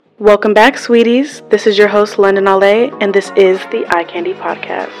Welcome back, sweeties. This is your host, London Ale, and this is the Eye Candy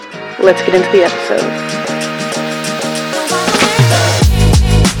Podcast. Let's get into the episode.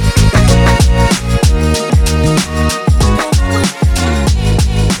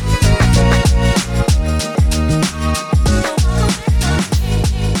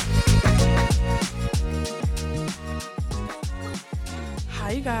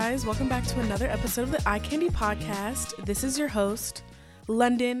 Hi, you guys. Welcome back to another episode of the Eye Candy Podcast. This is your host,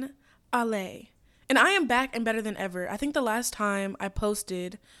 London Ale. And I am back and better than ever. I think the last time I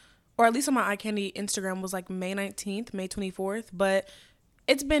posted, or at least on my Eye Candy Instagram, was like May 19th, May 24th. But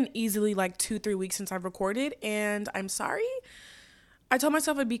it's been easily like 2-3 weeks since I've recorded. And I'm sorry. I told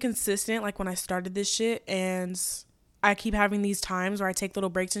myself I'd be consistent like when I started this shit. And I keep having these times where I take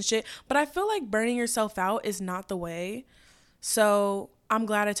little breaks and shit. But I feel like burning yourself out is not the way. So I'm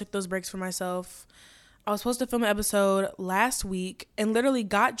glad I took those breaks for myself. I was supposed to film an episode last week and literally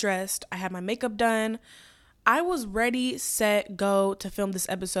got dressed. I had my makeup done. I was ready, set, go to film this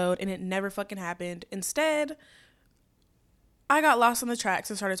episode, and it never fucking happened. Instead, I got lost on the tracks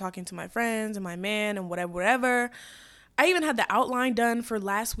and started talking to my friends and my man and whatever. I even had the outline done for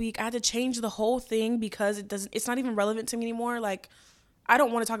last week. I had to change the whole thing because it's not even relevant to me anymore. Like, I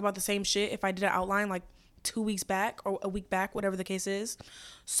don't want to talk about the same shit if I did an outline like 2 weeks back or a week back, whatever the case is.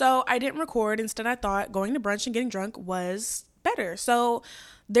 So I didn't record. Instead, I thought going to brunch and getting drunk was better. So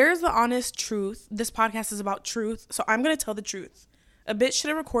there's the honest truth. This podcast is about truth. So I'm going to tell the truth. A bitch should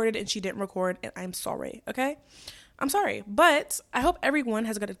have recorded and she didn't record, and I'm sorry. Okay? I'm sorry. But I hope everyone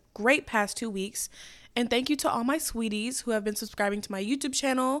has got a great past 2 weeks. And thank you to all my sweeties who have been subscribing to my YouTube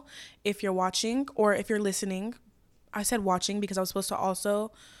channel. If you're watching or if you're listening, I said watching because I was supposed to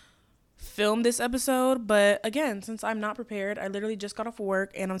also film this episode, but again, since I'm not prepared, I literally just got off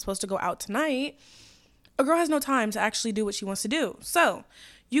work and I'm supposed to go out tonight. A girl has no time to actually do what she wants to do. So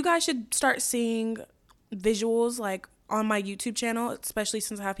you guys should start seeing visuals like on my YouTube channel, especially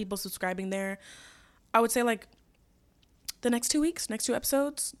since I have people subscribing there. I would say like the next 2 weeks, next 2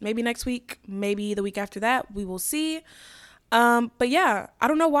 episodes, maybe next week, maybe the week after that, we will see. But yeah, I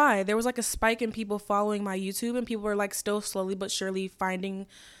don't know why. There was like a spike in people following my YouTube and people were like still slowly but surely finding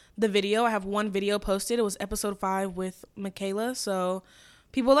the video. I have one video posted. It was episode 5 with Michaela. So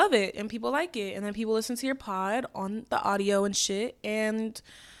people love it and people like it. And then people listen to your pod on the audio and shit. And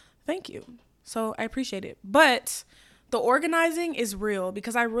thank you. So I appreciate it. But the organizing is real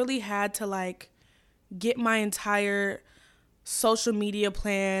because I really had to like get my entire social media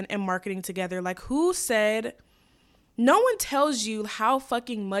plan and marketing together. Like, who said? No one tells you how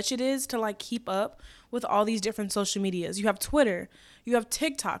fucking much it is to like keep up with all these different social medias. You have Twitter, you have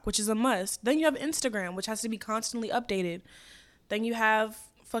TikTok, which is a must. Then you have Instagram, which has to be constantly updated. Then you have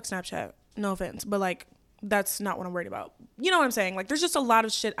fuck Snapchat. No offense, but like that's not what I'm worried about. You know what I'm saying? Like there's just a lot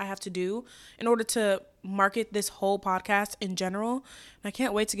of shit I have to do in order to market this whole podcast in general. And I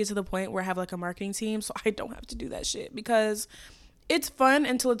can't wait to get to the point where I have like a marketing team so I don't have to do that shit because it's fun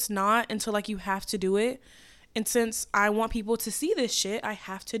until it's not, until like you have to do it. And since I want people to see this shit, I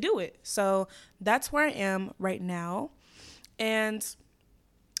have to do it. So that's where I am right now. And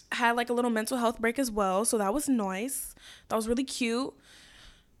I had like a little mental health break as well. So that was nice. That was really cute.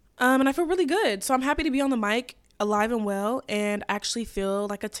 And I feel really good. So I'm happy to be on the mic, alive and well, and actually feel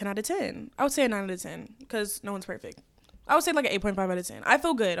like a 10 out of 10. I would say a 9 out of 10 because no one's perfect. I would say like an 8.5 out of 10. I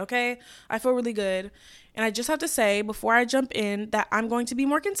feel good, okay? I feel really good. And I just have to say before I jump in that I'm going to be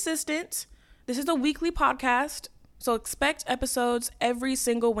more consistent. This is a weekly podcast, so expect episodes every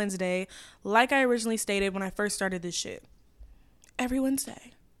single Wednesday, like I originally stated when I first started this shit. Every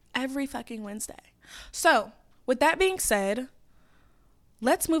Wednesday. Every fucking Wednesday. So, with that being said,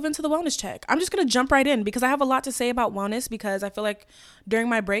 let's move into the wellness check. I'm just going to jump right in because I have a lot to say about wellness because I feel like during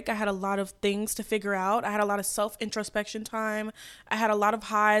my break, I had a lot of things to figure out. I had a lot of self-introspection time. I had a lot of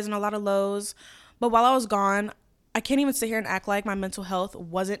highs and a lot of lows. But while I was gone, I can't even sit here and act like my mental health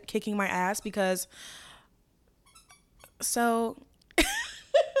wasn't kicking my ass because, so,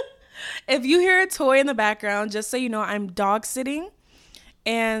 if you hear a toy in the background, just so you know, I'm dog sitting,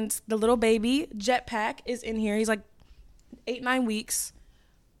 and the little baby, Jetpack, is in here. He's like 8-9 weeks.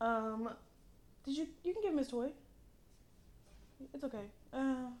 You can give him his toy. It's okay.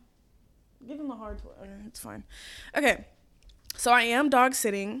 Give him the hard toy. Okay, it's fine. Okay, so I am dog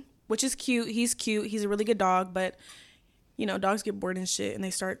sitting, which is cute. He's cute. He's a really good dog, but, you know, dogs get bored and shit, and they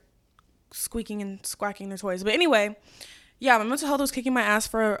start squeaking and squawking their toys. But anyway, yeah, my mental health was kicking my ass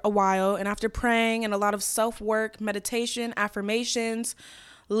for a while, and after praying and a lot of self-work, meditation, affirmations,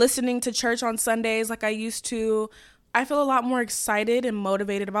 listening to church on Sundays like I used to, I feel a lot more excited and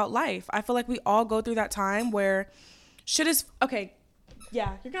motivated about life. I feel like we all go through that time where shit is, okay,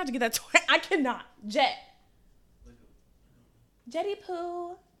 Yeah, you're gonna have to get that toy. I cannot. Jet. Jetty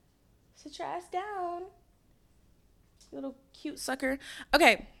poo. Sit your ass down. Little cute sucker.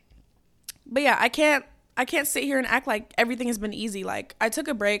 Okay. But yeah, I can't sit here and act like everything has been easy. Like, I took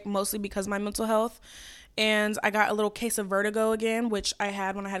a break mostly because of my mental health, and I got a little case of vertigo again, which I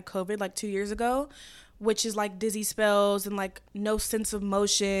had when I had COVID like 2 years ago, which is like dizzy spells and like no sense of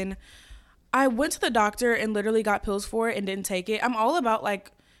motion. I went to the doctor and literally got pills for it and didn't take it. I'm all about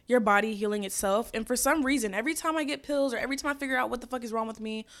like your body healing itself. And for some reason, every time I get pills or every time I figure out what the fuck is wrong with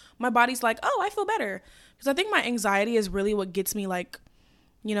me, my body's like, oh, I feel better. Because I think my anxiety is really what gets me like,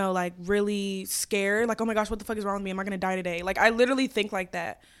 you know, like really scared. Like, oh my gosh, what the fuck is wrong with me? Am I going to die today? Like, I literally think like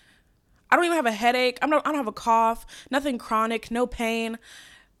that. I don't even have a headache. I don't have a cough, nothing chronic, no pain.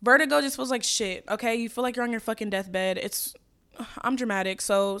 Vertigo just feels like shit, okay? You feel like you're on your fucking deathbed. I'm dramatic,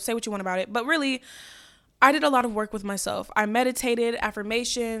 so say what you want about it. But really, I did a lot of work with myself. I meditated,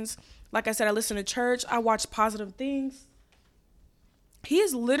 affirmations. Like I said, I listened to church. I watched positive things. He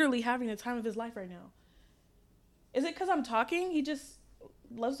is literally having the time of his life right now. Is it because I'm talking? He just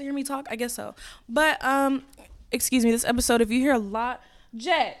loves to hear me talk? I guess so. But, excuse me, this episode, if you hear a lot...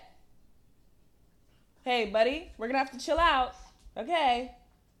 Jet. Hey, buddy, we're going to have to chill out. Okay.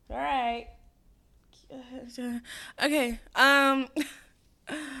 All right. Okay.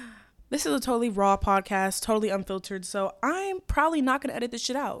 This is a totally raw podcast, totally unfiltered, so I'm probably not going to edit this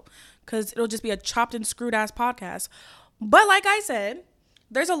shit out because it'll just be a chopped and screwed ass podcast. But like I said,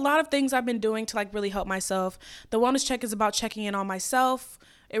 there's a lot of things I've been doing to like really help myself. The wellness check is about checking in on myself.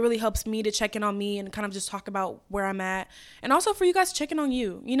 It really helps me to check in on me and kind of just talk about where I'm at. And also for you guys to check in on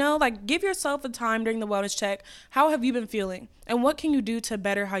you, you know, like give yourself a time during the wellness check. How have you been feeling? And what can you do to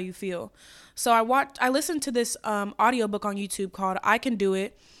better how you feel? So I listened to this audiobook on YouTube called I Can Do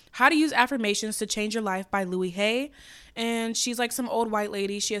It, How to Use Affirmations to Change Your Life by Louie Hay. And she's like some old white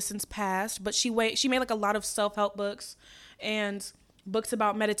lady. She has since passed, but she made like a lot of self-help books and books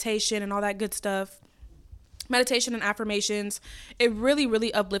about meditation and all that good stuff. Meditation and affirmations. It really,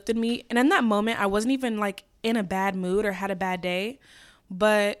 really uplifted me. And in that moment, I wasn't even like in a bad mood or had a bad day,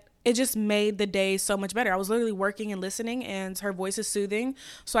 but it just made the day so much better. I was literally working and listening, and her voice is soothing.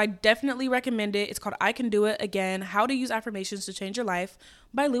 So I definitely recommend it. It's called I Can Do It. Again, How to Use Affirmations to Change Your Life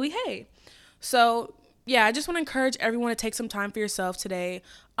by Louie Hay. So yeah, I just want to encourage everyone to take some time for yourself today.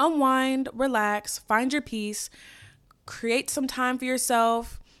 Unwind, relax, find your peace, create some time for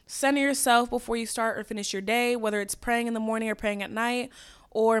yourself. Center yourself before you start or finish your day, whether it's praying in the morning or praying at night,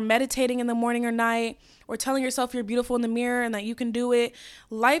 or meditating in the morning or night, or telling yourself you're beautiful in the mirror and that you can do it.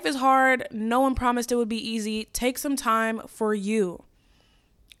 Life is hard. No one promised it would be easy. Take some time for you.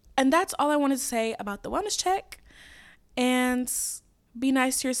 And that's all I wanted to say about the wellness check. And be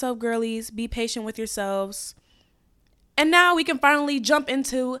nice to yourself, girlies. Be patient with yourselves. And now we can finally jump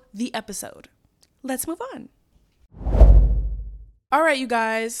into the episode. Let's move on. All right, you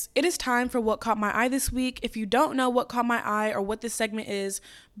guys, it is time for What Caught My Eye this week. If you don't know what caught my eye or what this segment is,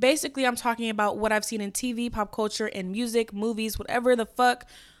 basically I'm talking about what I've seen in TV, pop culture, and music, movies, whatever the fuck.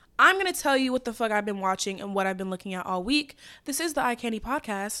 I'm going to tell you what the fuck I've been watching and what I've been looking at all week. This is the Eye Candy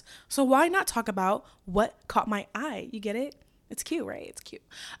Podcast, so why not talk about what caught my eye? You get it? It's cute, right? It's cute.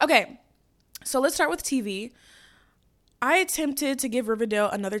 Okay, so let's start with TV. I attempted to give Riverdale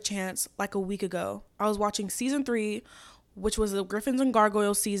another chance like a week ago. I was watching season 3, which was the Griffins and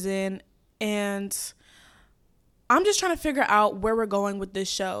Gargoyles season, and I'm just trying to figure out where we're going with this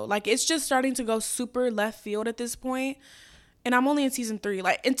show. Like, it's just starting to go super left field at this point, and I'm only in season 3.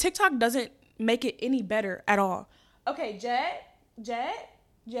 Like, and TikTok doesn't make it any better at all. Okay, Jet.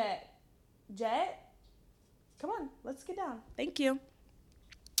 Come on, let's get down. Thank you.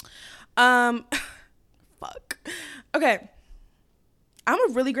 Fuck. Okay.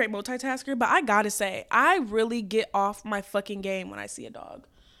 I'm a really great multitasker, but I gotta say, I really get off my fucking game when I see a dog.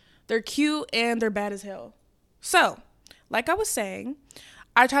 They're cute and they're bad as hell. So, like I was saying,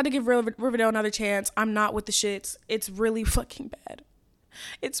 I tried to give Riverdale another chance. I'm not with the shits. It's really fucking bad.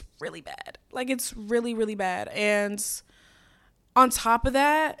 It's really bad. Like, it's really, really bad. And on top of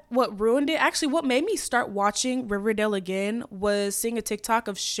that, what ruined it, actually what made me start watching Riverdale again was seeing a TikTok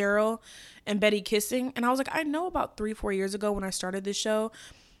of Cheryl and Betty kissing. And I was like, I know about 3-4 years ago when I started this show,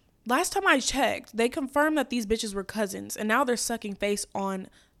 last time I checked, they confirmed that these bitches were cousins. And now they're sucking face on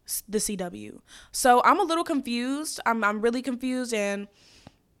the CW. So I'm a little confused. I'm really confused. And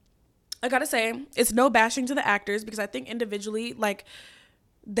I gotta say, it's no bashing to the actors because I think individually, like,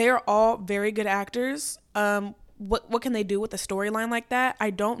 they're all very good actors. What can they do with a storyline like that?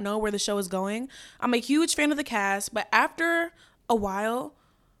 I don't know where the show is going. I'm a huge fan of the cast, but after a while,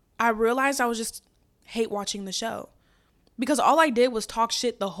 I realized I was just hate watching the show because all I did was talk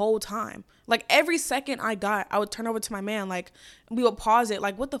shit the whole time. Like, every second I got, I would turn over to my man, like, we would pause it,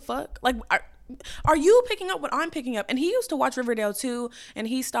 like, what the fuck? Like, are you picking up what I'm picking up? And he used to watch Riverdale too, and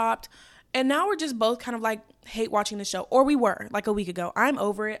he stopped. And now we're just both kind of like hate watching the show. Or we were, like, a week ago. I'm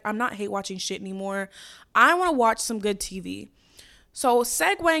over it. I'm not hate watching shit anymore. I want to watch some good TV. So,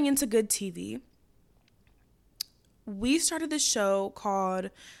 segueing into good TV, we started this show called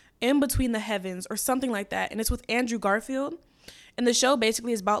In Between the Heavens or something like that. And it's with Andrew Garfield. And the show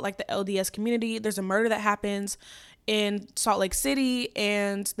basically is about, like, the LDS community. There's a murder that happens in Salt Lake City,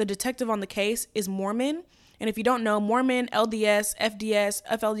 and the detective on the case is Mormon. And if you don't know, Mormon, LDS, FDS,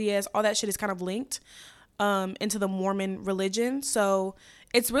 FLDS, all that shit is kind of linked into the Mormon religion. So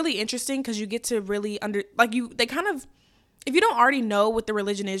it's really interesting because you get to really they kind of, if you don't already know what the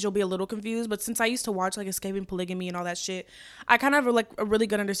religion is, you'll be a little confused. But since I used to watch, like, Escaping Polygamy and all that shit, I kind of have, like, a really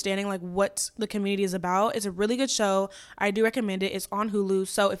good understanding, like, what the community is about. It's a really good show. I do recommend it. It's on Hulu.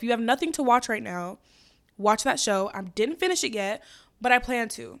 So if you have nothing to watch right now, watch that show. I didn't finish it yet, but I plan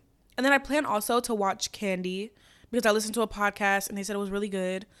to. And then I plan also to watch Candy because I listened to a podcast and they said it was really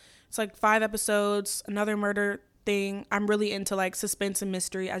good. It's like 5 episodes, another murder thing. I'm really into, like, suspense and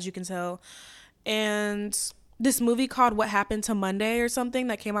mystery, as you can tell. And this movie called What Happened to Monday or something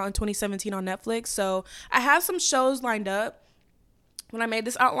that came out in 2017 on Netflix. So I have some shows lined up. When I made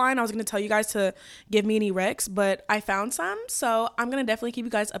this outline, I was going to tell you guys to give me any recs, but I found some. So I'm going to definitely keep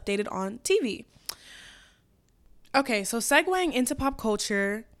you guys updated on TV. Okay, so segueing into pop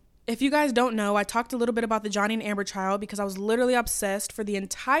culture, if you guys don't know, I talked a little bit about the Johnny and Amber trial because I was literally obsessed for the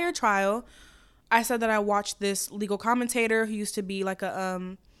entire trial. I said that I watched this legal commentator who used to be like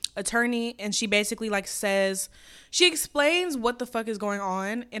a attorney, and she basically like says, she explains what the fuck is going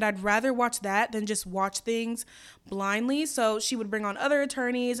on, and I'd rather watch that than just watch things blindly. So she would bring on other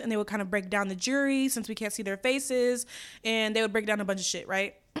attorneys and they would kind of break down the jury since we can't see their faces, and they would break down a bunch of shit,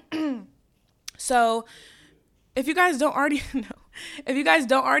 right? So if you guys don't already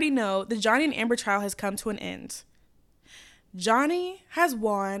know, the Johnny and Amber trial has come to an end. Johnny has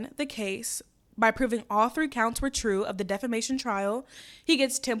won the case by proving all 3 counts were true of the defamation trial. He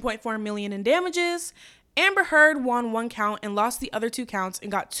gets $10.4 million in damages. Amber Heard won 1 count and lost the other 2 counts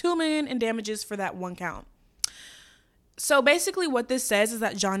and got $2 million in damages for that 1 count. So basically what this says is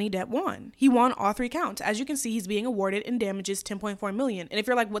that Johnny Depp won. He won all 3 counts. As you can see, he's being awarded in damages $10.4 million. And if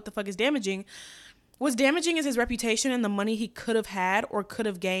you're like, what the fuck is damaging? What's damaging is his reputation and the money he could have had or could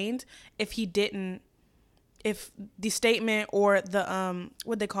have gained if the statement or the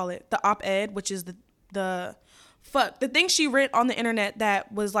what they call it, the op-ed, which is the thing she wrote on the internet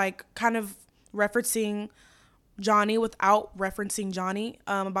that was like kind of referencing Johnny without referencing Johnny,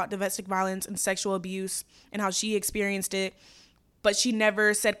 about domestic violence and sexual abuse and how she experienced it, but she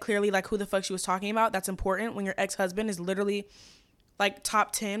never said clearly like who the fuck she was talking about. That's important when your ex-husband is literally like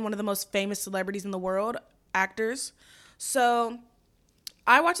top 10, one of the most famous celebrities in the world, actors. So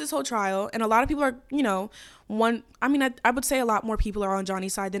I watched this whole trial, and a lot of people are, I would say a lot more people are on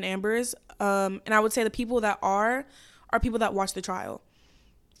Johnny's side than Amber's. And I would say the people that are people that watch the trial.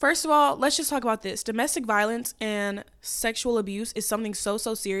 First of all, let's just talk about this. Domestic violence and sexual abuse is something so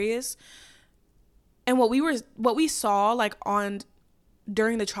serious. And what we saw like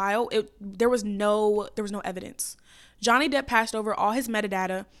during the trial, there was no evidence. Johnny Depp passed over all his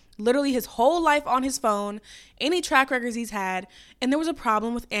metadata, literally his whole life on his phone, any track records he's had, and there was a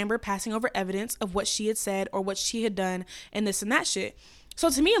problem with Amber passing over evidence of what she had said or what she had done and this and that shit. So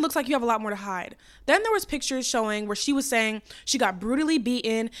to me, it looks like you have a lot more to hide. Then there was pictures showing where she was saying she got brutally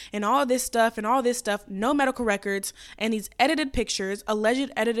beaten and all this stuff, no medical records, and these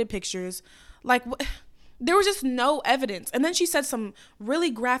alleged edited pictures. Like, there was just no evidence. And then she said some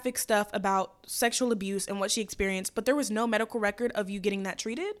really graphic stuff about sexual abuse and what she experienced, but there was no medical record of you getting that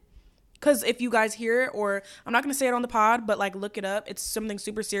treated. Because if you guys hear it, or I'm not going to say it on the pod, but like look it up, it's something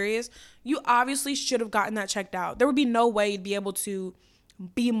super serious. You obviously should have gotten that checked out. There would be no way you'd be able to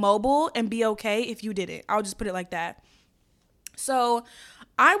be mobile and be okay if you didn't. I'll just put it like that. So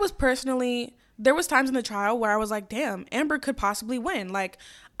there was times in the trial where I was like, damn, Amber could possibly win. Like,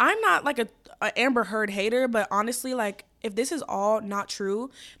 I'm not like a Amber Heard hater, but honestly, like, if this is all not true,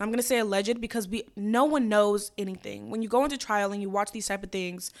 and I'm going to say alleged because no one knows anything. When you go into trial and you watch these type of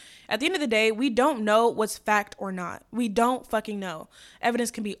things, at the end of the day, we don't know what's fact or not. We don't fucking know.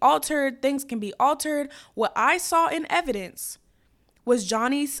 Evidence can be altered. Things can be altered. What I saw in evidence was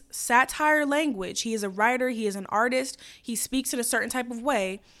Johnny's satire language. He is a writer. He is an artist. He speaks in a certain type of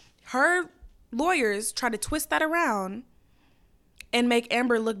way. Her lawyers try to twist that around and make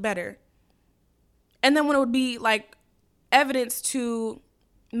Amber look better. And then when it would be like evidence to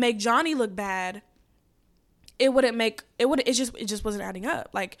make Johnny look bad, it just wasn't adding up.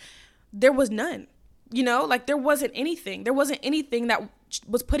 Like, there was none, you know, like there wasn't anything that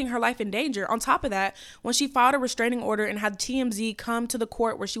was putting her life in danger. On top of that, when she filed a restraining order and had TMZ come to the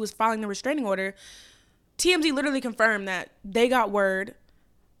court where she was filing the restraining order, TMZ literally confirmed that they got word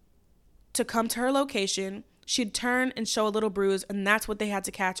to come to her location. She'd turn and show a little bruise, and that's what they had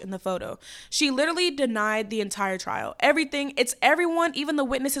to catch in the photo. She literally denied the entire trial. Everything, it's everyone, even the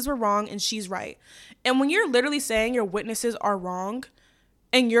witnesses were wrong, and she's right. And when you're literally saying your witnesses are wrong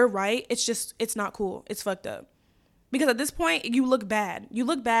and you're right, it's not cool. It's fucked up. Because at this point, you look bad. You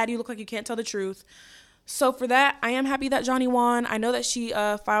look like you can't tell the truth. So for that, I am happy that Johnny won. I know that she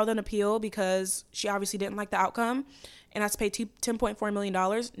filed an appeal because she obviously didn't like the outcome and has to pay $10.4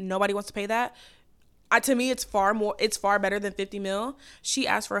 million. Nobody wants to pay that. To me, it's far better than 50 mil. She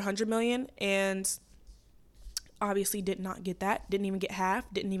asked for 100 million and obviously did not get that. Didn't even get half,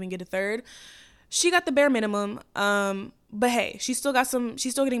 didn't even get a third. She got the bare minimum. But hey, she's still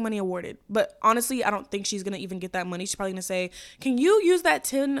getting money awarded. But honestly, I don't think she's going to even get that money. She's probably going to say, can you use that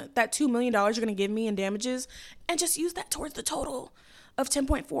 $2 million you're going to give me in damages and just use that towards the total of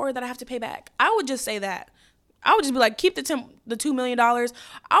 10.4 that I have to pay back? I would just say that. I would just be like, keep the $2 million.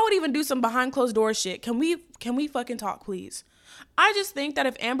 I would even do some behind closed door shit. Can we fucking talk, please? I just think that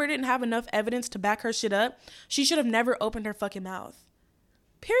if Amber didn't have enough evidence to back her shit up, she should have never opened her fucking mouth.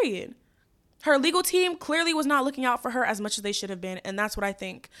 Period. Her legal team clearly was not looking out for her as much as they should have been, and that's what I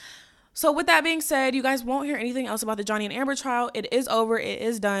think. So with that being said, you guys won't hear anything else about the Johnny and Amber trial. It is over. It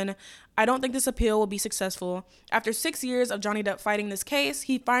is done. I don't think this appeal will be successful. After 6 years of Johnny Depp fighting this case,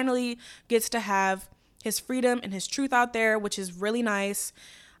 he finally gets to have his freedom and his truth out there, which is really nice.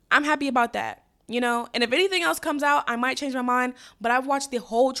 I'm happy about that, you know? And if anything else comes out, I might change my mind, but I've watched the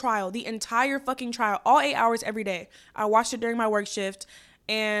whole trial, the entire fucking trial, all 8 hours every day. I watched it during my work shift,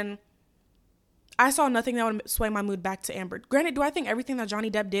 and I saw nothing that would sway my mood back to Amber. Granted, do I think everything that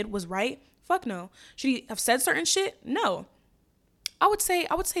Johnny Depp did was right? Fuck no. Should he have said certain shit? No. I would say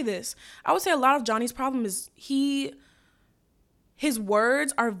this. I would say a lot of Johnny's problem is his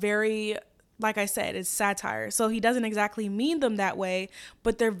words are very, like I said, it's satire. So he doesn't exactly mean them that way,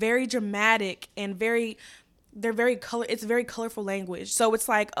 but they're very dramatic and it's very colorful language. So it's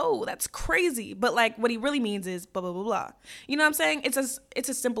like, oh, that's crazy. But like what he really means is blah, blah, blah, blah. You know what I'm saying? It's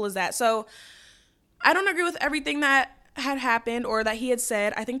as simple as that. So I don't agree with everything that had happened or that he had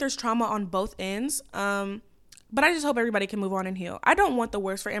said. I think there's trauma on both ends. But I just hope everybody can move on and heal. I don't want the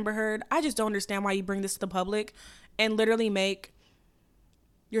worst for Amber Heard. I just don't understand why you bring this to the public and literally make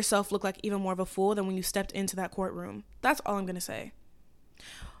yourself look like even more of a fool than when you stepped into that courtroom. That's all I'm going to say.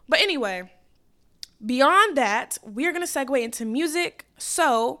 But anyway, beyond that, we're going to segue into music.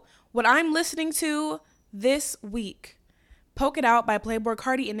 So what I'm listening to this week, Poke It Out by Playboi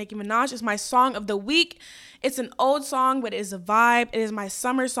Carti and Nicki Minaj, is my song of the week. It's an old song, but it is a vibe. It is my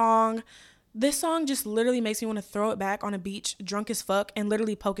summer song. This song just literally makes me want to throw it back on a beach, drunk as fuck, and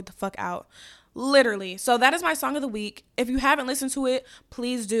literally poke it the fuck out. Literally. So that is my song of the week. If you haven't listened to it,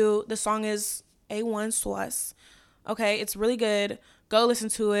 please do. The song is A1 sauce. Okay, it's really good. Go listen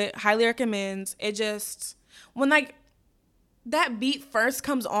to it. Highly recommend. It just, when like that beat first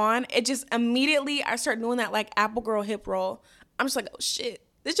comes on, it just immediately, I start doing that like Apple Girl hip roll. I'm just like, oh shit,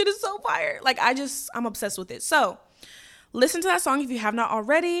 this shit is so fire. Like I'm obsessed with it. So listen to that song if you have not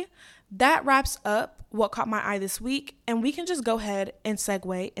already. That wraps up what caught my eye this week, and we can just go ahead and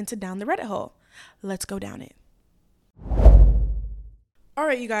segue into Down the Reddit Hole. Let's go down it. All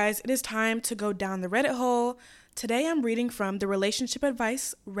right, you guys, it is time to go down the Reddit hole. Today I'm reading from the Relationship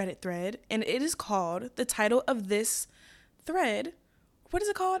Advice Reddit thread, and it is called, the title of this thread, what is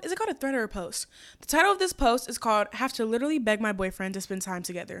it called? Is it called a thread or a post? The title of this post is called, Have to Literally Beg My Boyfriend to Spend Time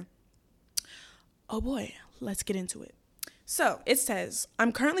Together. Oh boy, let's get into it. So it says,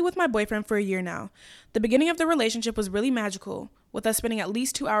 I'm currently with my boyfriend for a year now. The beginning of the relationship was really magical, with us spending at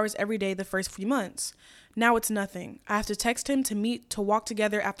least 2 hours every day the first few months. Now it's nothing. I have to text him to meet to walk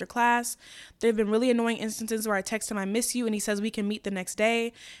together after class. There have been really annoying instances where I text him I miss you and he says we can meet the next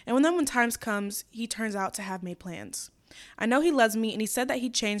day. And when times comes, he turns out to have made plans. I know he loves me and he said that he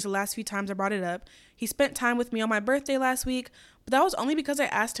changed the last few times I brought it up. He spent time with me on my birthday last week, but that was only because I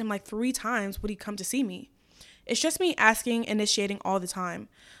asked him like 3 times would he come to see me. It's just me asking, initiating all the time.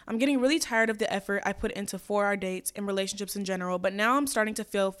 I'm getting really tired of the effort I put into 4-hour dates and relationships in general, but now I'm starting to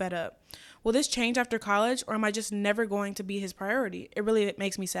feel fed up. Will this change after college, or am I just never going to be his priority? It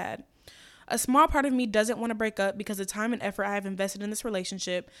makes me sad. A small part of me doesn't want to break up because of the time and effort I have invested in this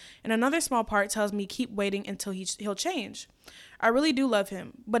relationship, and another small part tells me keep waiting until he'll change. I really do love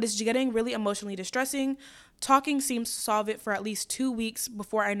him, but it's getting really emotionally distressing. Talking seems to solve it for at least 2 weeks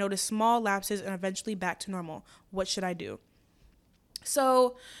before I notice small lapses and eventually back to normal. What should I do?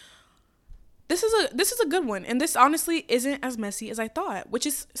 So this is a good one, and this honestly isn't as messy as I thought, which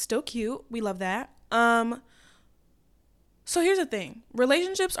is still cute. We love that. So here's the thing.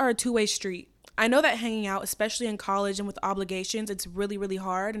 Relationships are a two-way street. I know that hanging out, especially in college and with obligations, it's really, really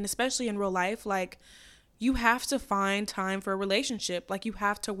hard. And especially in real life, like, you have to find time for a relationship. Like, you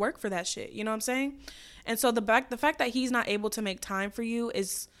have to work for that shit. You know what I'm saying? And so the fact that he's not able to make time for you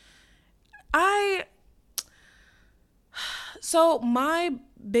is, so my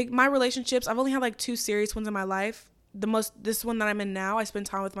relationships, I've only had like 2 serious ones in my life. This one that I'm in now, I spend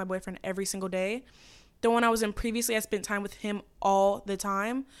time with my boyfriend every single day. The one I was in previously, I spent time with him all the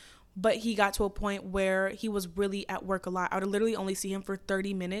time, but he got to a point where he was really at work a lot. I would literally only see him for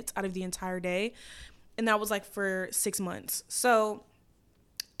 30 minutes out of the entire day, and that was like for 6 months. So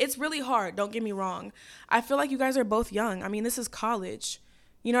it's really hard, don't get me wrong. I feel like you guys are both young. I mean, this is college.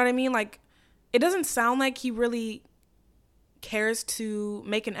 You know what I mean? Like, it doesn't sound like he really cares to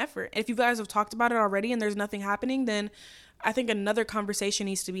make an effort. If you guys have talked about it already and there's nothing happening, then I think another conversation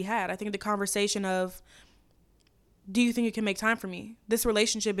needs to be had. I think the conversation of, do you think you can make time for me? This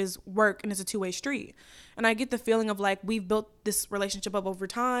relationship is work and it's a two-way street. And I get the feeling of like, we've built this relationship up over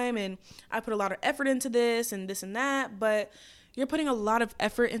time and I put a lot of effort into this and that, but you're putting a lot of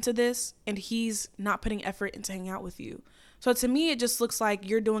effort into this and he's not putting effort into hanging out with you. So to me, it just looks like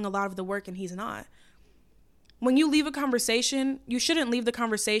you're doing a lot of the work and he's not. When you leave a conversation, you shouldn't leave the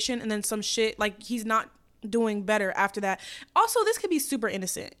conversation and then some shit, like, he's not doing better after that. Also, this could be super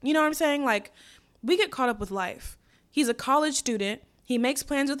innocent. You know what I'm saying? Like, we get caught up with life. He's a college student. He makes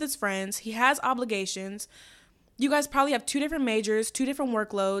plans with his friends. He has obligations. You guys probably have 2 different majors, 2 different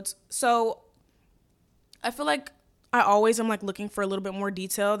workloads. So I feel like I always am like looking for a little bit more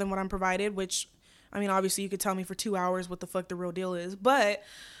detail than what I'm provided, which, I mean, obviously you could tell me for 2 hours what the fuck the real deal is. But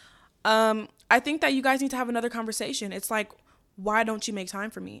I think that you guys need to have another conversation. It's like, why don't you make time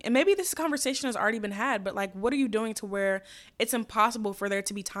for me? And maybe this conversation has already been had, but like, what are you doing to where it's impossible for there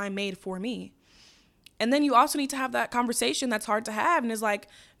to be time made for me? And then you also need to have that conversation that's hard to have and is like,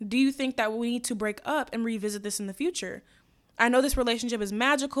 do you think that we need to break up and revisit this in the future? I know this relationship is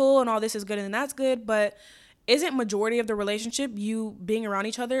magical and all this is good and that's good, but isn't majority of the relationship you being around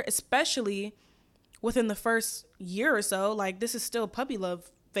each other, especially within the first year or so? Like, this is still puppy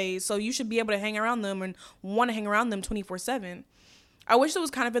love phase, so you should be able to hang around them and want to hang around them 24/7. I wish it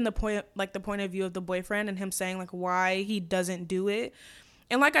was kind of in the point of view of the boyfriend and him saying like why he doesn't do it.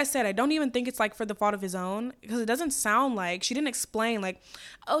 And like I said, I don't even think it's like for the fault of his own, because it doesn't sound like, she didn't explain like,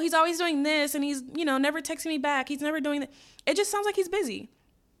 oh, he's always doing this and he's, you know, never texting me back, he's never doing that. It just sounds like he's busy.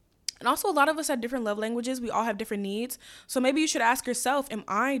 And also, a lot of us have different love languages. We all have different needs. So maybe you should ask yourself, am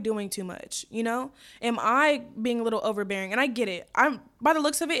I doing too much? You know, am I being a little overbearing? And I get it. By the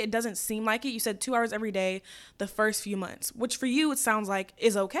looks of it, it doesn't seem like it. You said 2 hours every day the first few months, which for you, it sounds like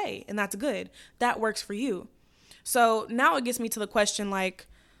is okay. And that's good. That works for you. So now it gets me to the question, like,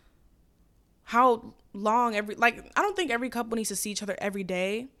 how long I don't think every couple needs to see each other every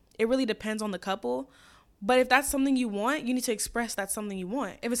day. It really depends on the couple. But if that's something you want, you need to express that's something you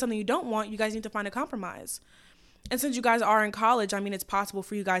want. If it's something you don't want, you guys need to find a compromise. And since you guys are in college, I mean, it's possible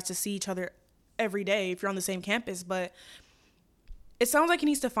for you guys to see each other every day if you're on the same campus, but it sounds like he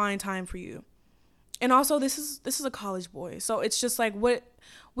needs to find time for you. And also, this is a college boy. So it's just like, what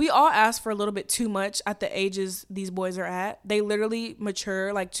we all ask for a little bit too much at the ages these boys are at. They literally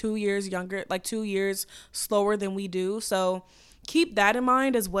mature like 2 years younger, like 2 years slower than we do. So keep that in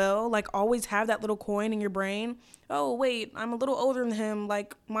mind as well. Like, always have that little coin in your brain. Oh, wait, I'm a little older than him,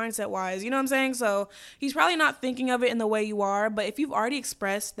 like, mindset wise. You know what I'm saying? So he's probably not thinking of it in the way you are. But if you've already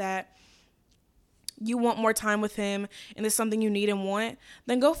expressed that you want more time with him and it's something you need and want,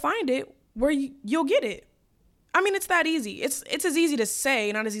 then go find it where you'll get it. I mean, it's that easy. It's as easy to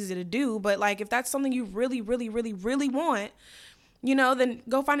say, not as easy to do. But like, if that's something you really, really, really, really want, you know, then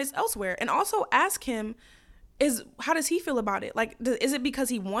go find it elsewhere. And also ask him, how does he feel about it? Like, is it because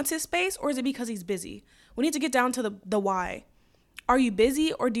he wants his space or is it because he's busy? We need to get down to the why. Are you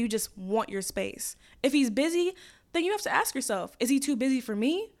busy or do you just want your space? If he's busy, then you have to ask yourself, is he too busy for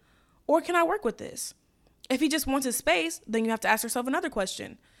me or can I work with this? If he just wants his space, then you have to ask yourself another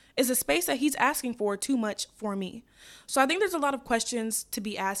question. Is the space that he's asking for too much for me? So I think there's a lot of questions to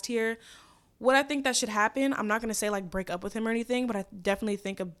be asked here. What I think that should happen, I'm not going to say like break up with him or anything, but I definitely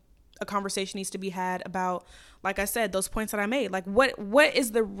think a conversation needs to be had about, like I said, those points that I made. Like, what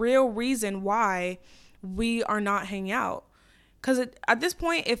is the real reason why we are not hanging out? Because at this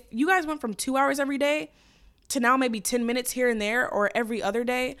point, if you guys went from 2 hours every day to now maybe 10 minutes here and there or every other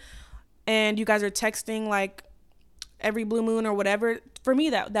day, and you guys are texting like every blue moon or whatever, for me,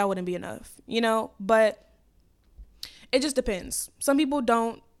 that wouldn't be enough, But it just depends. Some people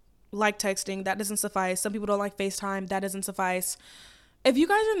don't like texting. That doesn't suffice. Some people don't like FaceTime. That doesn't suffice. If you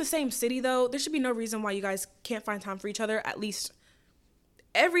guys are in the same city, though, there should be no reason why you guys can't find time for each other at least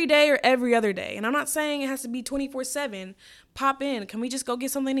every day or every other day. And I'm not saying it has to be 24/7. Pop in. Can we just go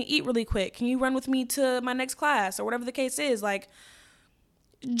get something to eat really quick? Can you run with me to my next class or whatever the case is? Like,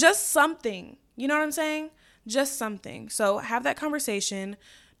 just something. You know what I'm saying? Just something. So have that conversation.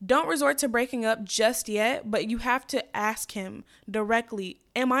 Don't resort to breaking up just yet, but you have to ask him directly,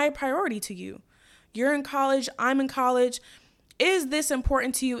 am I a priority to you? You're in college, I'm in college. Is this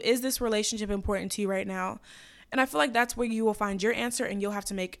important to you? Is this relationship important to you right now? And I feel like that's where you will find your answer, and you'll have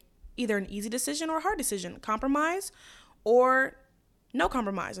to make either an easy decision or a hard decision. Compromise or no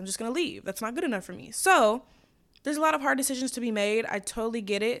compromise. I'm just going to leave. That's not good enough for me. So there's a lot of hard decisions to be made. I totally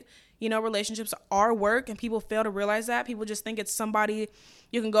get it. Relationships are work, and people fail to realize that. People just think it's somebody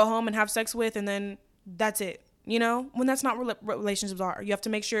you can go home and have sex with, and then that's it, when that's not what relationships are. You have to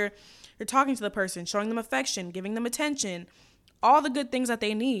make sure you're talking to the person, showing them affection, giving them attention, all the good things that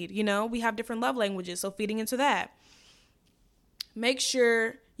they need. We have different love languages, so feeding into that. Make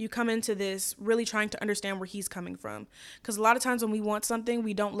sure you come into this really trying to understand where he's coming from. Because a lot of times when we want something,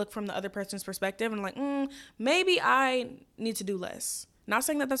 we don't look from the other person's perspective and like, maybe I need to do less. Not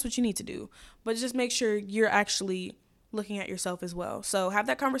saying that that's what you need to do, but just make sure you're actually looking at yourself as well. So have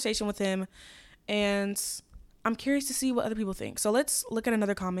that conversation with him, and I'm curious to see what other people think. So let's look at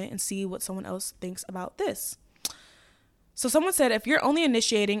another comment and see what someone else thinks about this. So someone said, if you're only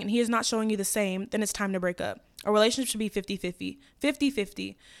initiating and he is not showing you the same, then it's time to break up. A relationship should be 50-50.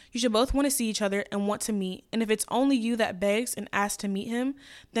 50-50. You should both want to see each other and want to meet. And if it's only you that begs and asks to meet him,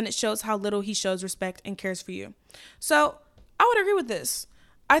 then it shows how little he shows respect and cares for you. So I would agree with this.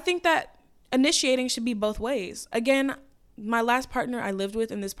 I think that initiating should be both ways. Again, my last partner I lived with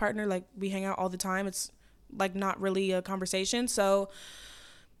and this partner, like, we hang out all the time. It's like not really a conversation. So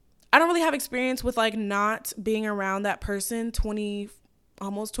I don't really have experience with like not being around that person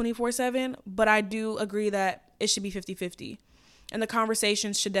almost 24/7, but I do agree that it should be 50-50. And the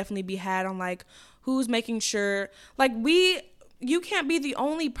conversations should definitely be had on like who's making sure, like, you can't be the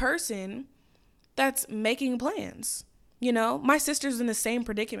only person that's making plans. My sister's in the same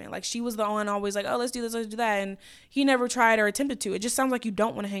predicament. Like, she was the one always like, oh, let's do this, let's do that. And he never tried or attempted to. It just sounds like you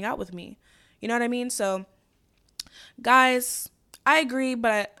don't want to hang out with me. You know what I mean? So guys, I agree,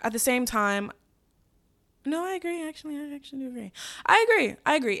 but at the same time, no, I agree. Actually, I actually do agree. I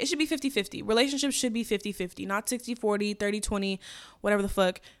agree. It should be 50-50. Relationships should be 50-50, not 60-40, 30-20, whatever the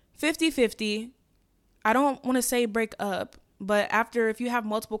fuck. 50-50. I don't want to say break up, but if you have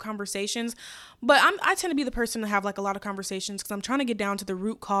multiple conversations, but I tend to be the person to have like a lot of conversations because I'm trying to get down to the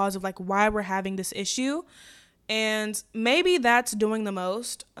root cause of like why we're having this issue. And maybe that's doing the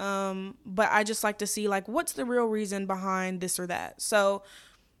most. But I just like to see like, what's the real reason behind this or that? So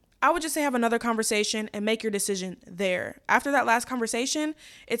I would just say have another conversation and make your decision there. After that last conversation,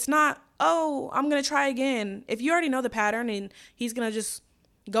 it's not, oh, I'm going to try again. If you already know the pattern and he's going to just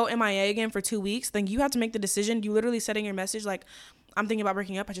go MIA again for 2 weeks, then you have to make the decision. You literally setting your message like, I'm thinking about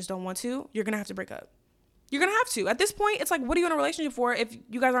breaking up. I just don't want to. You're going to have to break up. You're going to have to. At this point, it's like, what are you in a relationship for if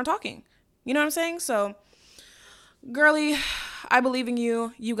you guys aren't talking? You know what I'm saying? So, girly, I believe in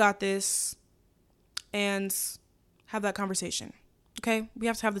you. You got this. And have that conversation. Okay? We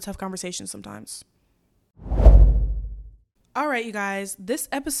have to have the tough conversations sometimes. All right, you guys. This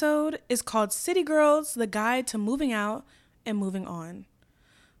episode is called City Girls, the Guide to Moving Out and Moving On.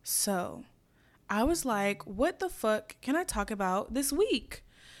 So I was like, what the fuck can I talk about this week?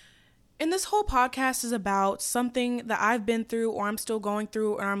 And this whole podcast is about something that I've been through or I'm still going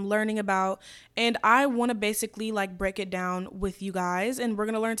through or I'm learning about. And I want to basically like break it down with you guys and we're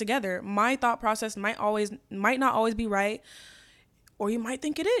going to learn together. My thought process might not always be right, or you might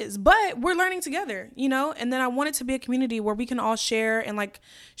think it is, but we're learning together, And then I want it to be a community where we can all share and like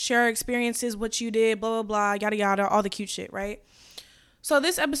share our experiences, what you did, blah, blah, blah, yada, yada, all the cute shit, right? So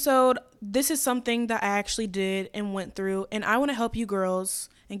this episode, this is something that I actually did and went through, and I want to help you girls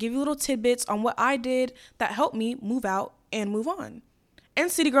and give you little tidbits on what I did that helped me move out and move on.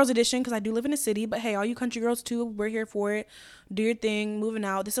 And City Girls Edition, because I do live in a city, but hey, all you country girls too, we're here for it. Do your thing, moving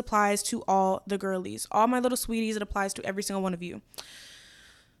out. This applies to all the girlies, all my little sweeties. It applies to every single one of you.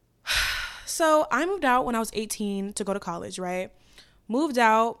 So I moved out when I was 18 to go to college, right? Moved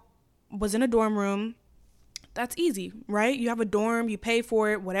out. was in a dorm room. That's easy, right? You have a dorm, you pay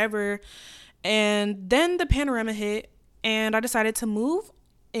for it, whatever. And then the panorama hit, and I decided to move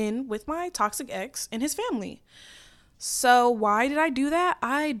in with my toxic ex and his family. So why did I do that?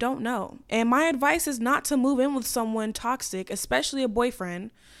 I don't know. And my advice is not to move in with someone toxic, especially a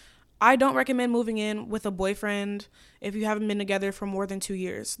boyfriend. I don't recommend moving in with a boyfriend if you haven't been together for more than 2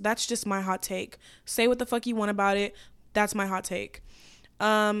 years. That's just my hot take. Say what the fuck you want about it. That's my hot take.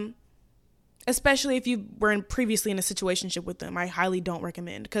 Especially if you were previously in a situationship with them. I highly don't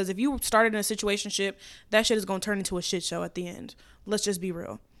recommend. Because if you started in a situationship, that shit is going to turn into a shit show at the end. Let's just be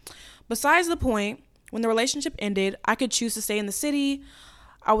real. Besides the point, when the relationship ended, I could choose to stay in the city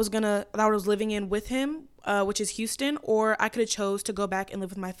I was living in with him, which is Houston, or I could have chose to go back and live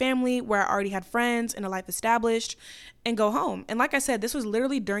with my family where I already had friends and a life established and go home. And like I said, this was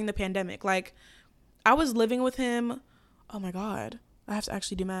literally during the pandemic. Like, I was living with him. Oh my God. I have to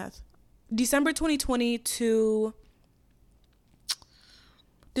actually do math. December 2020 to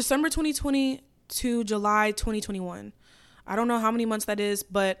July 2021. I don't know how many months that is,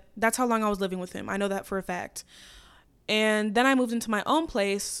 but that's how long I was living with him. I know that for a fact. And then I moved into my own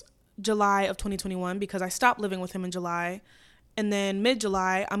place July of 2021 because I stopped living with him in July. And then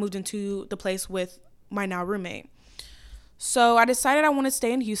mid-July, I moved into the place with my now roommate. So I decided I want to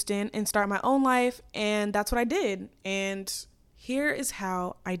stay in Houston and start my own life, and that's what I did. And here is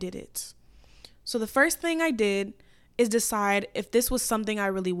how I did it. So the first thing I did is decide if this was something I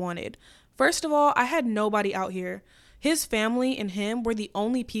really wanted. First of all, I had nobody out here. His family and him were the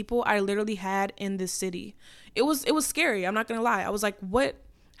only people I literally had in this city. It was scary. I'm not going to lie. I was like, what?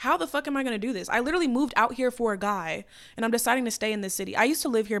 How the fuck am I going to do this? I literally moved out here for a guy, and I'm deciding to stay in this city. I used to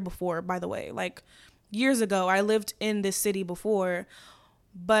live here before, by the way. Like, years ago, I lived in this city before,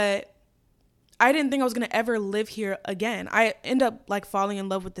 but I didn't think I was going to ever live here again. I ended up like falling in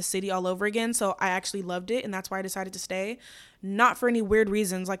love with the city all over again. So I actually loved it. And that's why I decided to stay. Not for any weird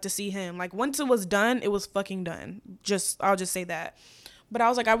reasons, like to see him. Like, once it was done, it was fucking done. I'll just say that. But I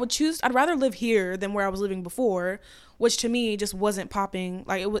was like, I'd rather live here than where I was living before, which to me just wasn't popping.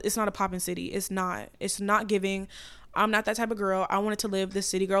 Like, it's not a popping city. It's not giving. I'm not that type of girl. I wanted to live the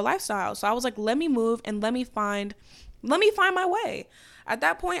city girl lifestyle. So I was like, let me move and let me find my way. At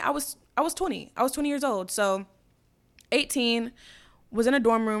that point, I was 20. I was 20 years old. So 18, was in a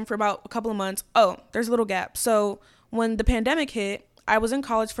dorm room for about a couple of months. Oh, there's a little gap. So when the pandemic hit, I was in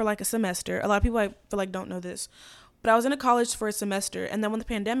college for like a semester. A lot of people, I feel like, don't know this, but I was in a college for a semester. And then when the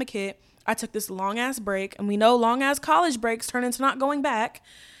pandemic hit, I took this long ass break, and we know long ass college breaks turn into not going back.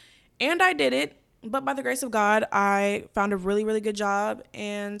 And I did it. But by the grace of God, I found a really, really good job,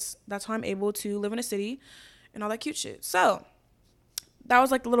 and that's how I'm able to live in a city and all that cute shit. So that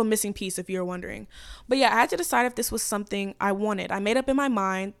was like the little missing piece, if you're wondering. But yeah, I had to decide if this was something I wanted. I made up in my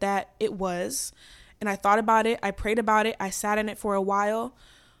mind that it was, and I thought about it. I prayed about it. I sat in it for a while.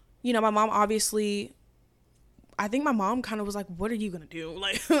 You know, my mom obviously, I think my mom kind of was like, what are you going to do?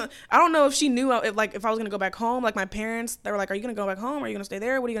 Like, I don't know if she knew if I was going to go back home. Like, my parents, they were like, are you going to go back home? Are you going to stay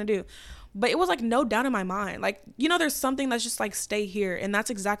there? What are you going to do? But it was like no doubt in my mind. Like, you know, there's something that's just like, stay here. And that's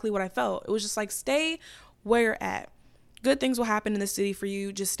exactly what I felt. It was just like, stay where you're at. Good things will happen in the city for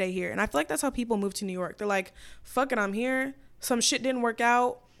you. Just stay here. And I feel like that's how people move to New York. They're like, fuck it, I'm here. Some shit didn't work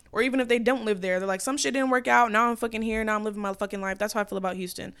out. Or even if they don't live there, they're like, some shit didn't work out. Now I'm fucking here. Now I'm living my fucking life. That's how I feel about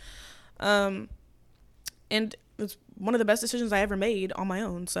Houston. And it's one of the best decisions I ever made on my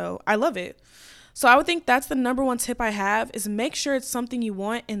own. So I love it. So I would think that's the number one tip I have, is make sure it's something you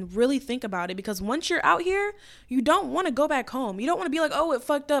want and really think about it. Because once you're out here, you don't want to go back home. You don't want to be like, oh, it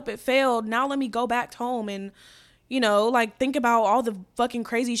fucked up. It failed. Now let me go back home and, you know, like, think about all the fucking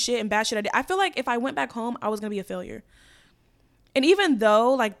crazy shit and bad shit I did. I feel like if I went back home, I was going to be a failure. And even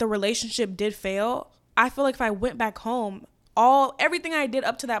though like the relationship did fail, I feel like if I went back home, everything I did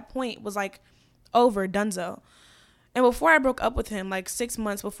up to that point was like over, donezo. And before I broke up with him, like 6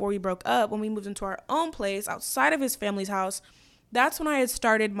 months before we broke up, when we moved into our own place outside of his family's house, that's when I had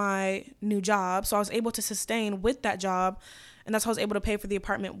started my new job. So I was able to sustain with that job. And that's how I was able to pay for the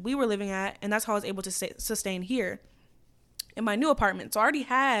apartment we were living at. And that's how I was able to sustain here in my new apartment. So I already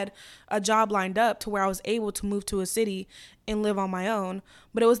had a job lined up to where I was able to move to a city and live on my own.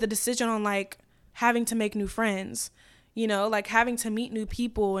 But it was the decision on like having to make new friends, you know, like having to meet new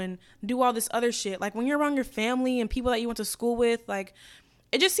people and do all this other shit. Like, when you're around your family and people that you went to school with, like,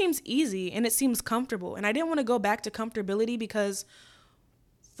 it just seems easy and it seems comfortable. And I didn't want to go back to comfortability, because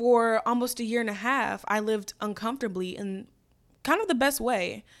for almost a year and a half, I lived uncomfortably in kind of the best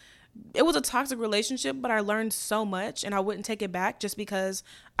way. It was a toxic relationship, but I learned so much, and I wouldn't take it back just because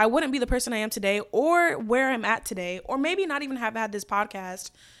I wouldn't be the person I am today or where I'm at today, or maybe not even have had this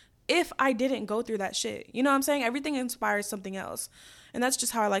podcast if I didn't go through that shit. You know what I'm saying? Everything inspires something else. And that's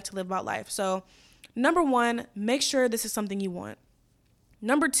just how I like to live about life. So, number 1, make sure this is something you want.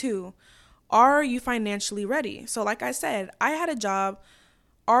 Number 2, are you financially ready? So like I said, I had a job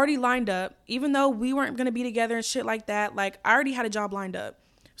already lined up, even though we weren't going to be together and shit like that. Like, I already had a job lined up.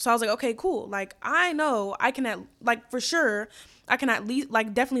 So I was like, okay, cool. Like, I know I can, for sure, I can at least,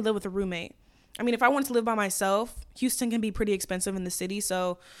 definitely live with a roommate. I mean, if I wanted to live by myself, Houston can be pretty expensive in the city.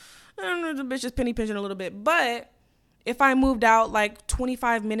 So, I don't know, the bitch is penny pinching a little bit. But if I moved out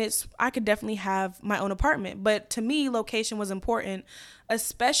 25 minutes, I could definitely have my own apartment. But to me, location was important,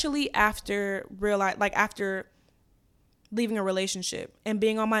 especially after after leaving a relationship and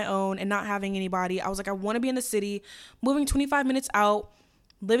being on my own and not having anybody. I was like, I want to be in the city. Moving 25 minutes out,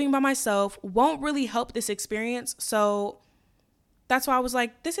 living by myself won't really help this experience. So that's why I was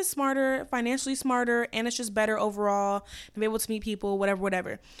like, this is smarter, financially smarter, and it's just better overall to be able to meet people,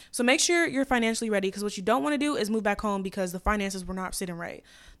 whatever. So make sure you're financially ready, because what you don't want to do is move back home because the finances were not sitting right.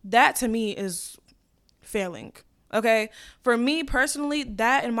 That to me is failing. Okay. For me personally,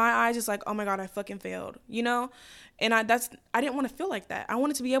 that in my eyes is like, oh my God, I fucking failed, you know? And I didn't want to feel like that. I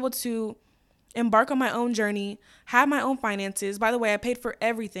wanted to be able to embark on my own journey, have my own finances. By the way, I paid for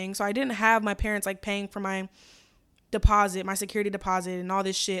everything. So I didn't have my parents paying for my deposit, my security deposit and all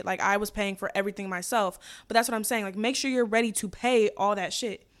this shit. I was paying for everything myself. But that's what I'm saying. Make sure you're ready to pay all that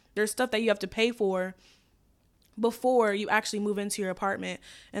shit. There's stuff that you have to pay for before you actually move into your apartment.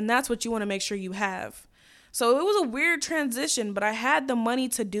 And that's what you want to make sure you have. So it was a weird transition, but I had the money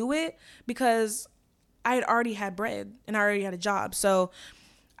to do it because I had already had bread and I already had a job. So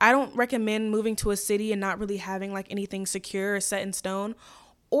I don't recommend moving to a city and not really having anything secure or set in stone,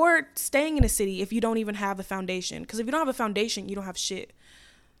 or staying in a city if you don't even have a foundation. Because if you don't have a foundation, you don't have shit.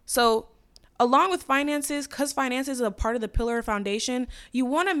 So along with finances, because finances is a part of the pillar of foundation, you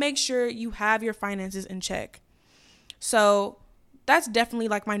want to make sure you have your finances in check. So that's definitely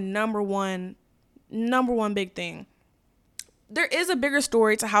my number one big thing. There is a bigger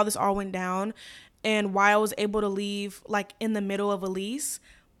story to how this all went down and why I was able to leave in the middle of a lease,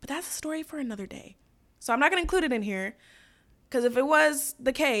 but that's a story for another day. So I'm not going to include it in here, because if it was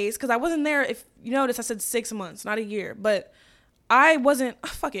the case, because I wasn't there, if you notice, I said 6 months, not a year, but I wasn't,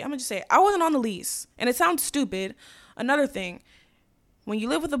 fuck it, I'm going to just say it. I wasn't on the lease, and it sounds stupid. Another thing, when you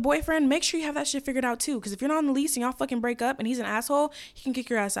live with a boyfriend, make sure you have that shit figured out too, because if you're not on the lease and y'all fucking break up and he's an asshole, he can kick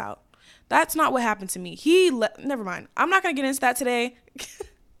your ass out. That's not what happened to me. Never mind. I'm not going to get into that today.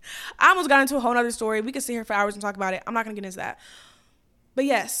 I almost got into a whole other story. We could sit here for hours and talk about it. I'm not going to get into that. But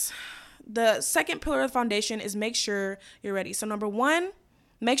yes, the second pillar of the foundation is make sure you're ready. So number 1,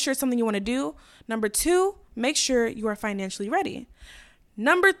 make sure it's something you want to do. Number 2, make sure you are financially ready.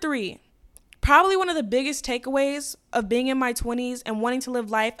 Number 3, probably one of the biggest takeaways of being in my 20s and wanting to live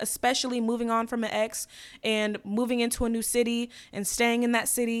life, especially moving on from an ex and moving into a new city and staying in that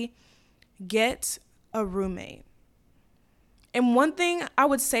city, get a roommate. And one thing I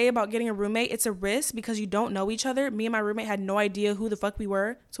would say about getting a roommate, it's a risk because you don't know each other. Me and my roommate had no idea who the fuck we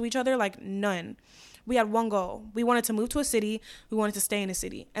were to each other, none. We had one goal. We wanted to move to a city. We wanted to stay in a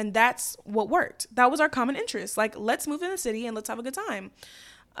city. And that's what worked. That was our common interest. Let's move in the city and let's have a good time.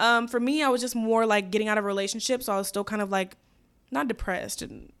 For me, I was just more getting out of a relationship. So I was still kind of not depressed.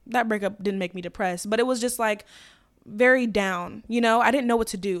 And that breakup didn't make me depressed, but it was just very down. I didn't know what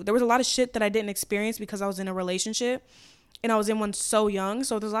to do. There was a lot of shit that I didn't experience because I was in a relationship. And I was in one so young.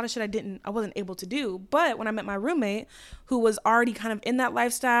 So there's a lot of shit I wasn't able to do. But when I met my roommate, who was already kind of in that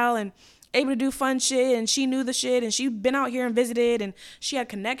lifestyle and able to do fun shit, and she knew the shit, and she'd been out here and visited, and she had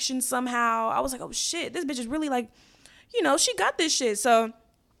connections somehow, I was like, oh shit, this bitch is really she got this shit. So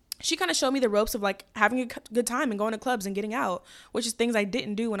she kind of showed me the ropes of having a good time and going to clubs and getting out, which is things I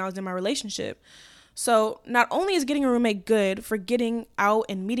didn't do when I was in my relationship. So not only is getting a roommate good for getting out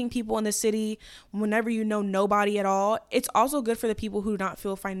and meeting people in the city whenever you know nobody at all, it's also good for the people who do not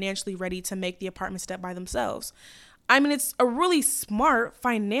feel financially ready to make the apartment step by themselves. I mean, it's a really smart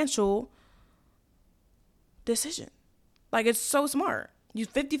financial decision. It's so smart. You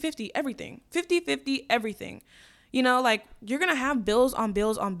 50-50 everything. 50-50 everything. You're going to have bills on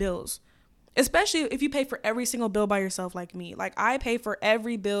bills on bills. Especially if you pay for every single bill by yourself like me. I pay for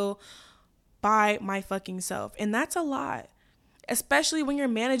every bill by my fucking self. And that's a lot. Especially when you're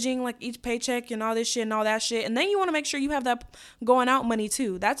managing each paycheck and all this shit and all that shit. And then you want to make sure you have that going out money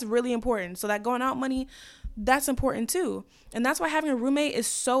too. That's really important. So that going out money, that's important too. And that's why having a roommate is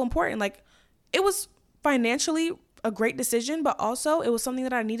so important. It was financially a great decision, but also it was something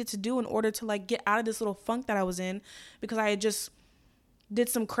that I needed to do in order to get out of this little funk that I was in, because I had just did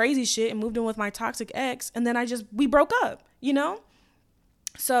some crazy shit and moved in with my toxic ex. And then we broke up,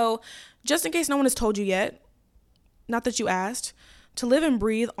 So just in case no one has told you yet, not that you asked, to live and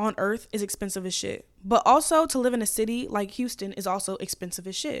breathe on earth is expensive as shit. But also to live in a city like Houston is also expensive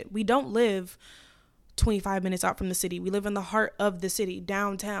as shit. We don't live 25 minutes out from the city. We live in the heart of the city,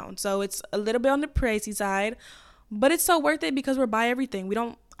 downtown. So it's a little bit on the pricey side, but it's so worth it because we're by everything.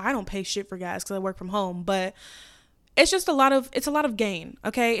 I don't pay shit for gas because I work from home, but it's a lot of gain.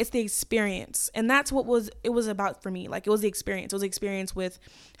 Okay. It's the experience. And that's what it was about for me. Like, it was the experience. It was the experience with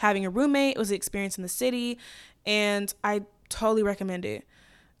having a roommate. It was the experience in the city. And I totally recommend it.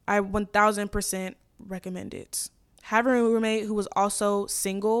 I 1000% recommend it. Having a roommate who was also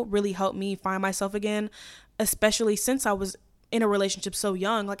single really helped me find myself again, especially since I was in a relationship so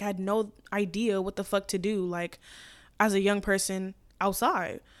young. Like, I had no idea what the fuck to do, like, as a young person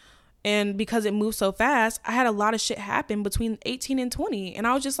outside. And because it moved so fast, I had a lot of shit happen between 18 and 20. And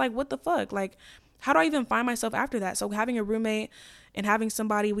I was just like, what the fuck? Like, how do I even find myself after that? So having a roommate and having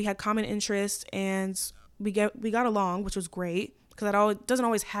somebody, we had common interests and we got along, which was great because it doesn't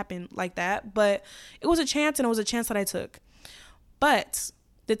always happen like that. But it was a chance, and it was a chance that I took. But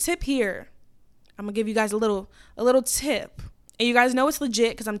the tip here, I'm going to give you guys a little tip. And you guys know it's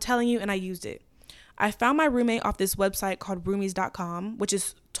legit because I'm telling you, and I used it. I found my roommate off this website called roomies.com, which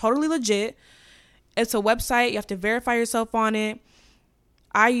is totally legit. It's a website. You have to verify yourself on it.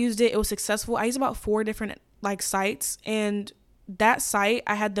 I used it. It was successful. I used about 4 different sites, and that site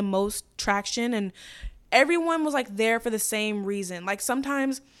I had the most traction, and everyone was there for the same reason. Like,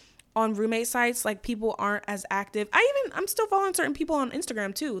 sometimes on roommate sites, people aren't as active. I'm still following certain people on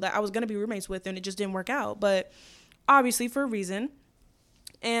Instagram too that I was going to be roommates with, and it just didn't work out, but obviously for a reason.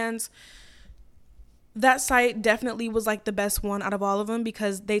 And that site definitely was the best one out of all of them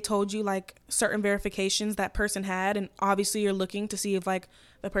because they told you certain verifications that person had, and obviously you're looking to see if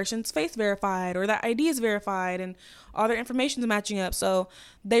the person's face verified or that ID is verified and all their information's matching up. So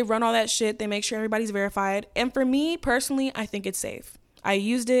they run all that shit. They make sure everybody's verified. And for me personally, I think it's safe. I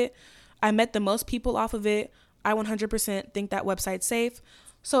used it. I met the most people off of it. I 100% think that website's safe.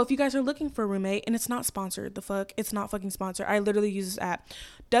 So if you guys are looking for a roommate, and it's not sponsored, it's not fucking sponsored. I literally use this app,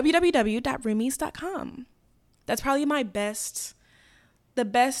 www.roomies.com. That's probably the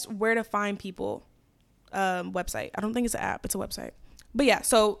best where to find people website. I don't think it's an app, it's a website. But yeah,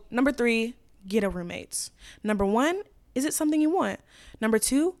 so number 3, get a roommate. Number 1, is it something you want? Number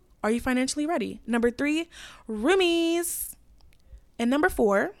 2, are you financially ready? Number 3, roomies. And number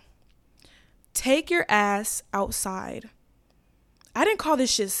 4, take your ass outside. I didn't call this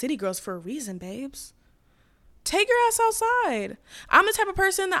shit City Girls for a reason, babes. Take your ass outside. I'm the type of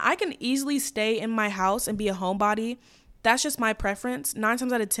person that I can easily stay in my house and be a homebody. That's just my preference, 9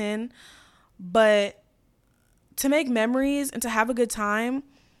 times out of 10. But to make memories and to have a good time,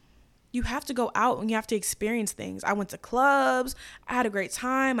 you have to go out and you have to experience things. I went to clubs. I had a great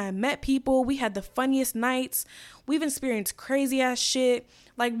time. I met people. We had the funniest nights. We've experienced crazy ass shit.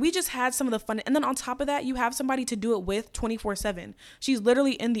 We just had some of the fun. And then on top of that, you have somebody to do it with 24/7. She's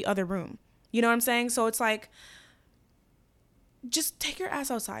literally in the other room. You know what I'm saying? So it's just take your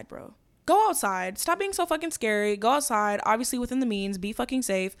ass outside, bro. Go outside. Stop being so fucking scary. Go outside. Obviously within the means. Be fucking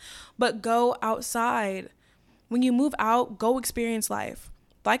safe. But go outside. When you move out, go experience life.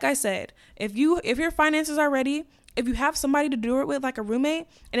 Like I said, if your finances are ready, if you have somebody to do it with, like a roommate,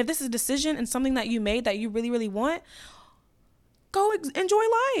 and if this is a decision and something that you made that you really, really want, go enjoy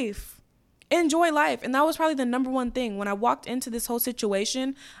life. Enjoy life. And that was probably the number one thing. When I walked into this whole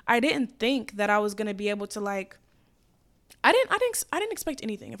situation, I didn't think that I was going to be able to I didn't expect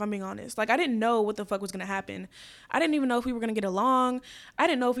anything, if I'm being honest. I didn't know what the fuck was going to happen. I didn't even know if we were going to get along. I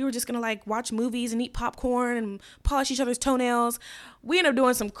didn't know if we were just going to watch movies and eat popcorn and polish each other's toenails. We ended up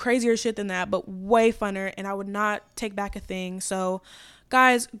doing some crazier shit than that, but way funner, and I would not take back a thing. So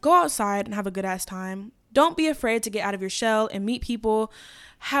guys, go outside and have a good ass time. Don't be afraid to get out of your shell and meet people.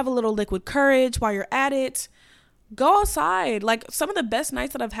 Have a little liquid courage while you're at it. Go outside. Some of the best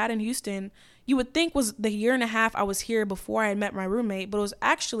nights that I've had in Houston, you would think was the year and a half I was here before I had met my roommate, but it was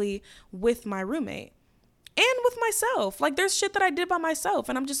actually with my roommate and with myself. There's shit that I did by myself,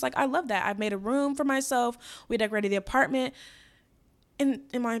 and I'm just I love that. I've made a room for myself. We decorated the apartment. And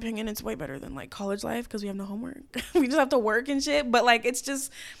in my opinion, it's way better than college life because we have no homework. We just have to work and shit. But it's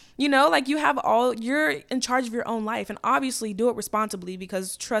just, you're in charge of your own life, and obviously do it responsibly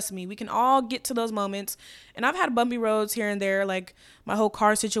because trust me, we can all get to those moments. And I've had bumpy roads here and there, my whole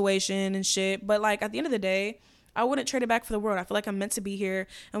car situation and shit. But at the end of the day, I wouldn't trade it back for the world. I feel like I'm meant to be here.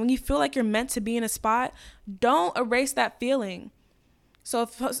 And when you feel like you're meant to be in a spot, don't erase that feeling. So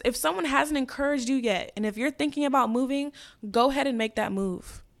if someone hasn't encouraged you yet, and if you're thinking about moving, go ahead and make that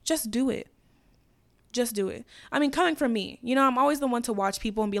move. Just do it. Just do it. I mean, coming from me, you know, I'm always the one to watch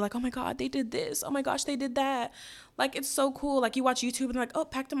people and be like, oh my God, they did this. Oh my gosh, they did that. Like, it's so cool. Like, you watch YouTube and like, oh,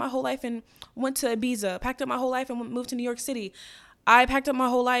 packed up my whole life and went to Ibiza. Packed up my whole life and moved to New York City. I packed up my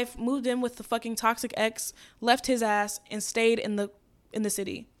whole life, moved in with the fucking toxic ex, left his ass, and stayed in the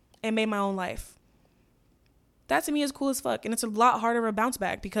city and made my own life. That to me is cool as fuck. And it's a lot harder to bounce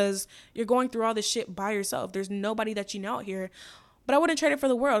back because you're going through all this shit by yourself. There's nobody that you know out here. But I wouldn't trade it for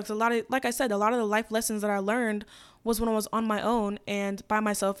the world because like I said, a lot of the life lessons that I learned was when I was on my own and by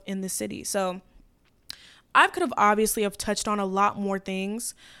myself in the city. So I could have obviously have touched on a lot more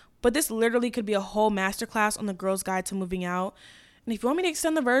things, but this literally could be a whole masterclass on the Girl's Guide to Moving Out. And if you want me to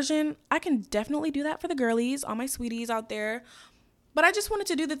extend the version, I can definitely do that for the girlies, all my sweeties out there. But I just wanted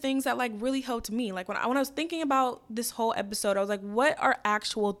to do the things that like really helped me. Like when I was thinking about this whole episode, I was like, what are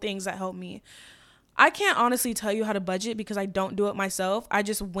actual things that help me? I can't honestly tell you how to budget because I don't do it myself. I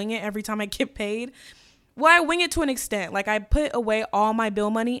just wing it every time I get paid. Well, I wing it to an extent. Like I put away all my bill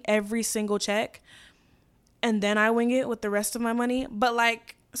money every single check and then I wing it with the rest of my money. But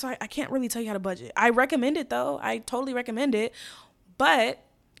like, so I can't really tell you how to budget. I recommend it though. I totally recommend it. But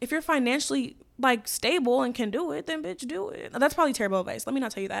if you're financially like stable and can do it, then bitch, do it. That's probably terrible advice. Let me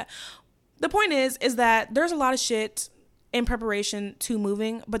not tell you that. The point is that there's a lot of shit in preparation to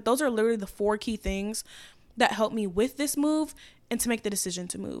moving, but those are literally the 4 key things that helped me with this move and to make the decision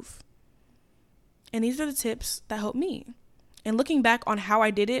to move. And these are the tips that helped me. And looking back on how I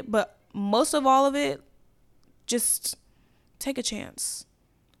did it, but most of all of it, just take a chance.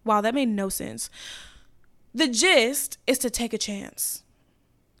 Wow, that made no sense. The gist is to take a chance.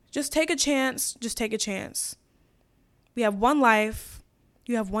 Just take a chance. Just take a chance. We have one life.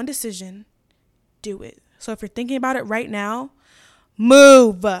 You have one decision. Do it. So if you're thinking about it right now,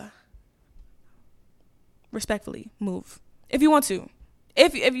 move. Respectfully, move. If you want to.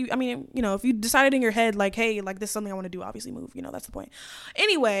 If you, I mean, you know, if you decided in your head, like, hey, like this is something I want to do, obviously move. You know, that's the point.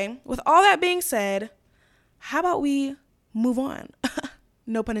 Anyway, with all that being said, how about we move on?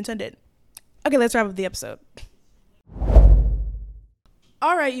 No pun intended. Okay, let's wrap up the episode.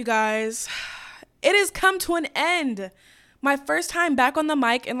 All right, you guys. It has come to an end. My first time back on the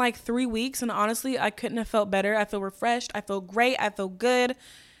mic in like 3 weeks, and honestly, I couldn't have felt better. I feel refreshed. I feel great. I feel good.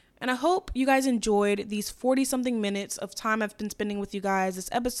 And I hope you guys enjoyed these 40-something minutes of time I've been spending with you guys this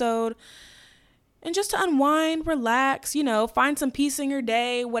episode. And just to unwind, relax, you know, find some peace in your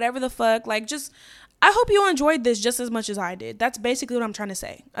day, whatever the fuck. Like, just, I hope you enjoyed this just as much as I did. That's basically what I'm trying to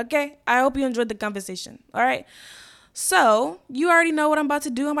say, okay? I hope you enjoyed the conversation, all right? So, you already know what I'm about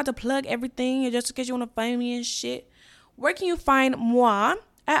to do. I'm about to plug everything, just in case you want to find me and shit. Where can you find moi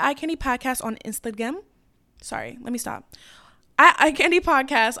at iCandy Podcast on Instagram? Sorry, let me stop. At iCandy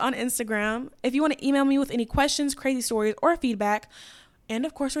Podcast on Instagram. If you want to email me with any questions, crazy stories, or feedback, and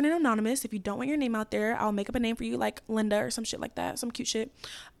of course, remain anonymous. If you don't want your name out there, I'll make up a name for you, like Linda or some shit like that, some cute shit.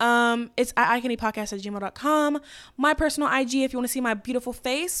 It's at iCandyPodcast@gmail.com. My personal IG, if you want to see my beautiful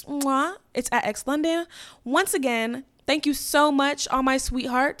face, moi, it's at xlondon. Once again, thank you so much, all my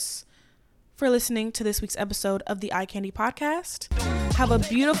sweethearts, for listening to this week's episode of the iCandy Podcast. Have a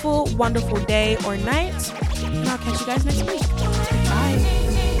beautiful, wonderful day or night, and I'll catch you guys next week.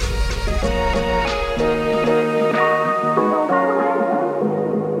 Bye.